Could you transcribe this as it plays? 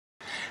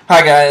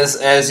Hi guys,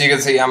 as you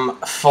can see I'm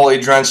fully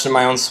drenched in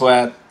my own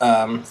sweat.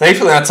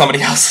 Thankfully not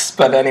somebody else's,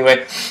 but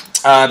anyway,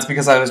 it's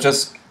because I was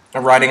just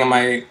riding on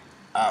my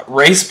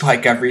race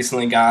bike I've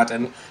recently got,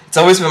 and it's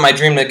always been my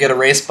dream to get a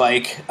race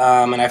bike,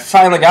 and I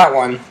finally got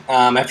one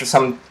after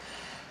some,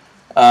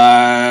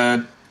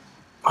 we'll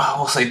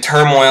say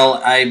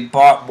turmoil. I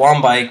bought one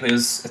bike,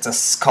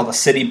 it's called a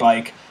city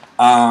bike,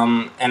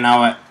 and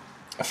now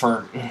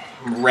for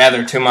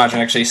rather too much,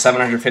 actually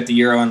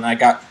 €750, and I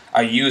got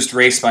a used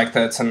race bike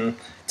that's in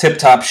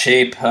tip-top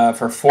shape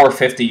for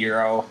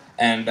 €450,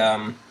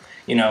 and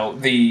you know,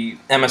 the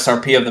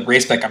MSRP of the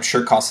race bike I'm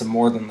sure costs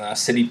more than the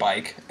city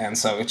bike, and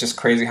so it's just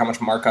crazy how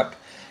much markup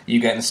you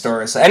get in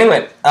stores. So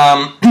anyway,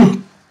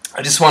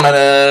 I just wanted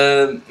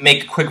to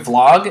make a quick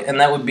vlog,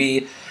 and that would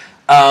be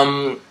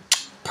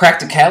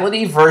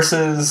practicality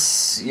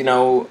versus, you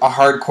know, a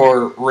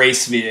hardcore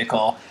race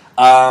vehicle.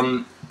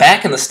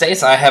 Back in the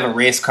States, I have a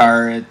race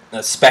car,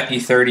 a Spec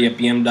E30, a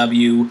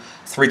BMW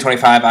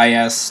 325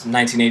 IS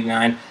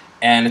 1989,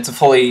 and it's a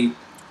fully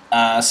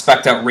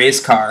spec'd out race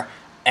car.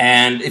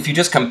 And if you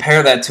just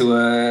compare that to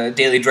a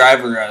daily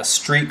driver, a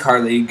street car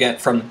that you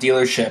get from the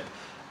dealership,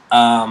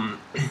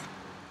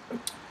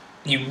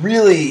 you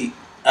really,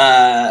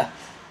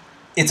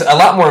 it's a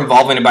lot more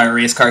involving to buy a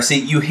race car. See,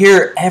 you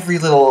hear every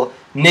little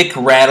nick,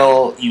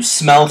 rattle, you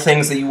smell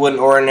things that you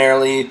wouldn't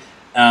ordinarily.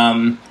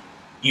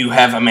 You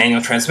have a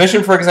manual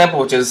transmission, for example,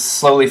 which is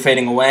slowly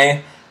fading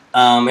away.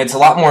 It's a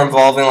lot more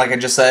involving, like I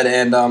just said,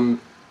 and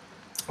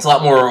it's a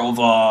lot more of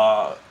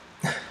a,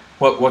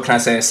 what can I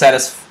say, a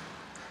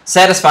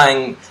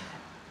satisfying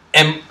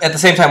and at the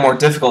same time more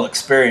difficult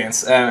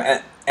experience.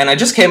 And I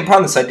just came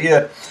upon this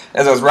idea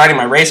as I was riding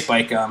my race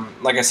bike.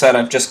 Like I said,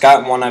 I've just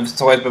gotten one.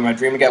 It's always been my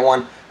dream to get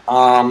one.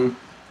 And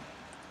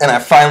I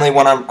finally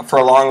went on for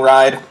a long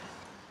ride.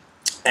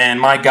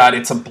 And my God,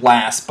 it's a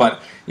blast. But,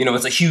 you know,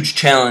 it's a huge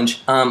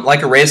challenge.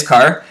 Like a race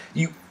car,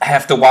 you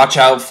have to watch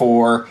out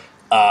for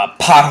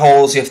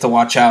potholes. You have to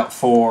watch out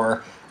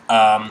for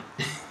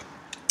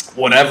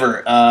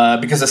whatever.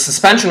 Because the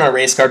suspension on a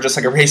race car, just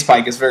like a race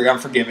bike, is very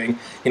unforgiving.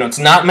 You know, it's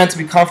not meant to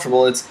be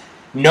comfortable. It's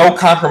no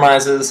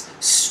compromises,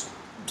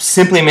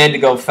 simply made to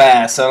go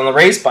fast. So on the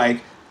race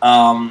bike,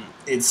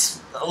 it's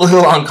a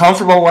little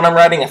uncomfortable when I'm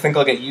riding. I think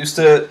I'll get used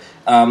to it.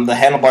 The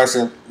handlebars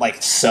are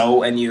like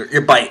so, and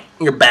your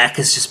back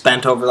is just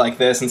bent over like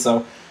this, and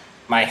so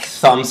my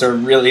thumbs are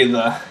really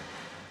are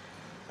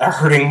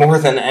hurting more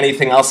than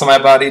anything else on my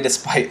body,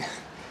 despite,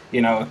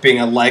 you know, being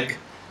a leg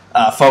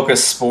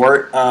focused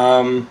sport.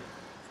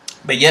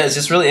 But yeah, it's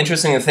just really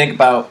interesting to think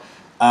about.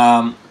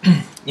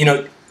 You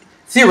know,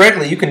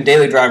 theoretically, you can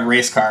daily drive a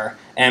race car,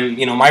 and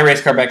you know, my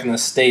race car back in the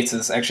States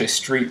is actually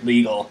street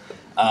legal,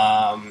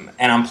 and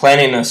I'm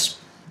planning to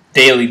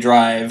daily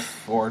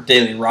drive or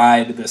daily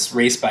ride this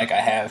race bike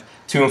I have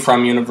to and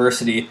from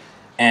university,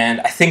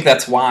 and I think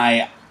that's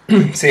why.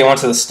 See, I went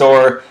to the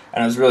store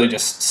and I was really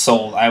just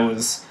sold. I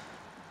was,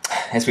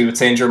 as we would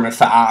say in German,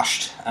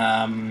 verarscht.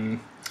 I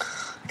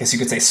guess you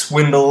could say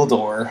swindled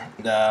or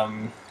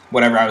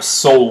whatever. I was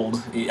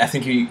sold. I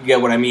think you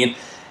get what I mean,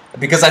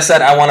 because I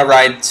said I want to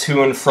ride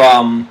to and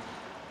from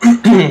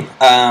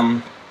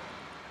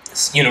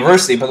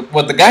university, but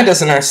what the guy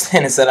doesn't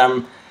understand is that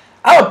I'm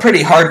a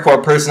pretty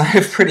hardcore person. I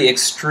have pretty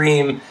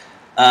extreme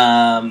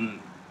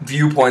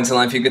viewpoints in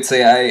life. You could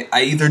say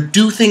I either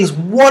do things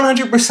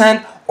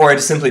 100% or I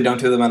just simply don't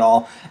do them at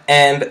all.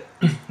 And,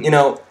 you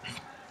know,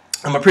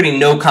 I'm a pretty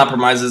no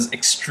compromises,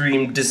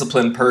 extreme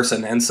disciplined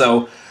person. And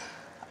so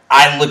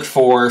I look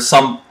for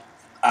some,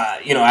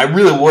 you know, I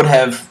really would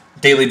have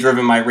daily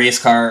driven my race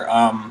car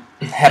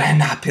had I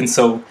not been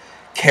so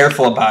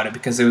careful about it,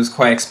 because it was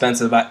quite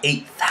expensive, about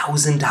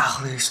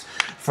 $8,000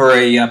 for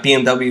a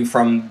BMW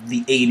from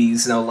the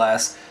 80s, no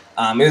less.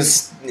 It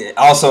was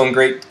also in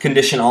great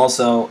condition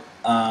also.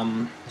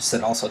 I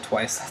said also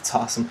twice, that's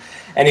awesome.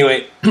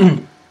 Anyway,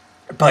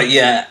 but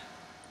yeah,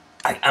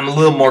 I'm a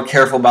little more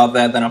careful about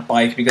that than a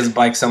bike, because a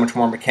bike's so much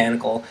more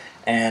mechanical.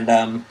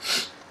 And,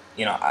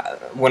 you know,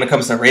 when it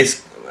comes to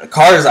race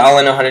cars, all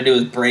I know how to do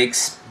is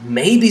brakes,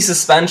 maybe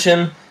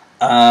suspension.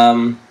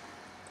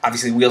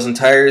 Obviously, wheels and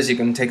tires, you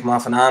can take them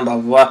off and on, blah,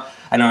 blah, blah.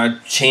 I know how to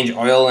change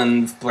oil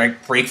and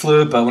brake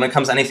fluid, but when it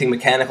comes to anything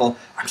mechanical,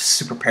 I'm just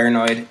super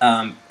paranoid.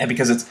 And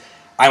because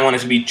I want it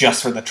to be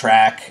just for the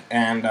track.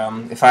 And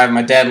if I have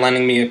my dad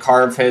lending me a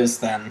car of his,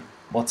 then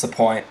what's the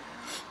point?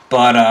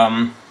 But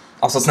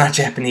also, it's not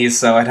Japanese,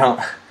 so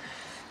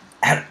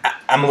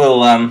I'm a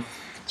little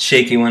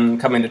shaky when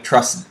coming to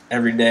trust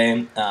every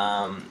day.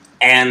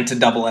 And to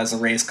double as a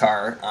race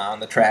car on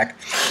the track.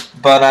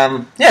 But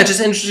yeah, just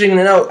interesting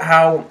to note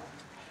how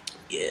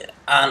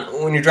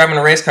when you're driving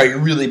a race car, you're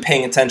really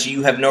paying attention.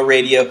 You have no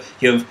radio.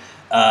 You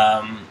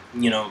have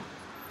you know,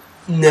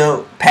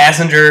 no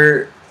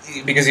passenger,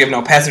 because you have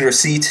no passenger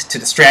seat to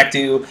distract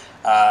you.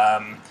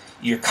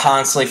 You're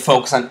constantly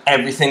focused on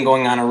everything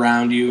going on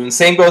around you. And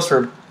same goes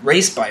for a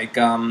race bike,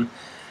 because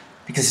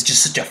it's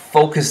just such a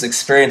focused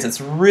experience.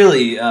 It's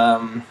really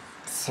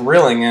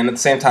thrilling and at the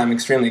same time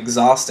extremely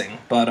exhausting.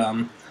 But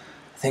I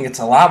think it's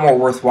a lot more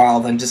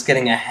worthwhile than just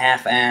getting a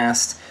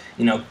half-assed,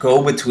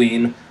 go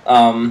between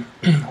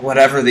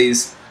whatever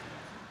these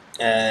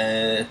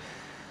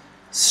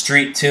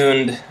street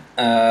tuned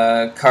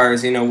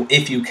cars.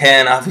 If you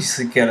can,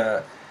 obviously get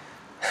a.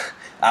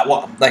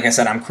 Well, like I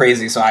said, I'm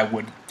crazy, so I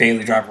would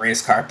daily drive a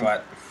race car.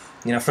 But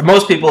for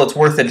most people, it's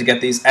worth it to get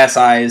these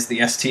SIs, the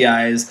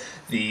STIs,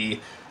 the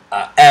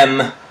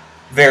M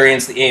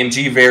variants, the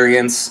AMG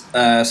variants.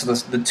 So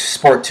the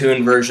sport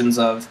tuned versions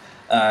of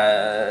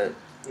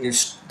your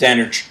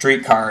standard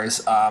street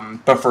cars.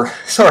 But for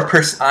sort of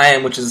person I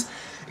am, which is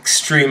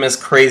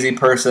extremist, crazy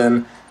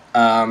person,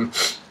 I'll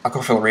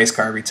go for the race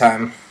car every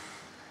time.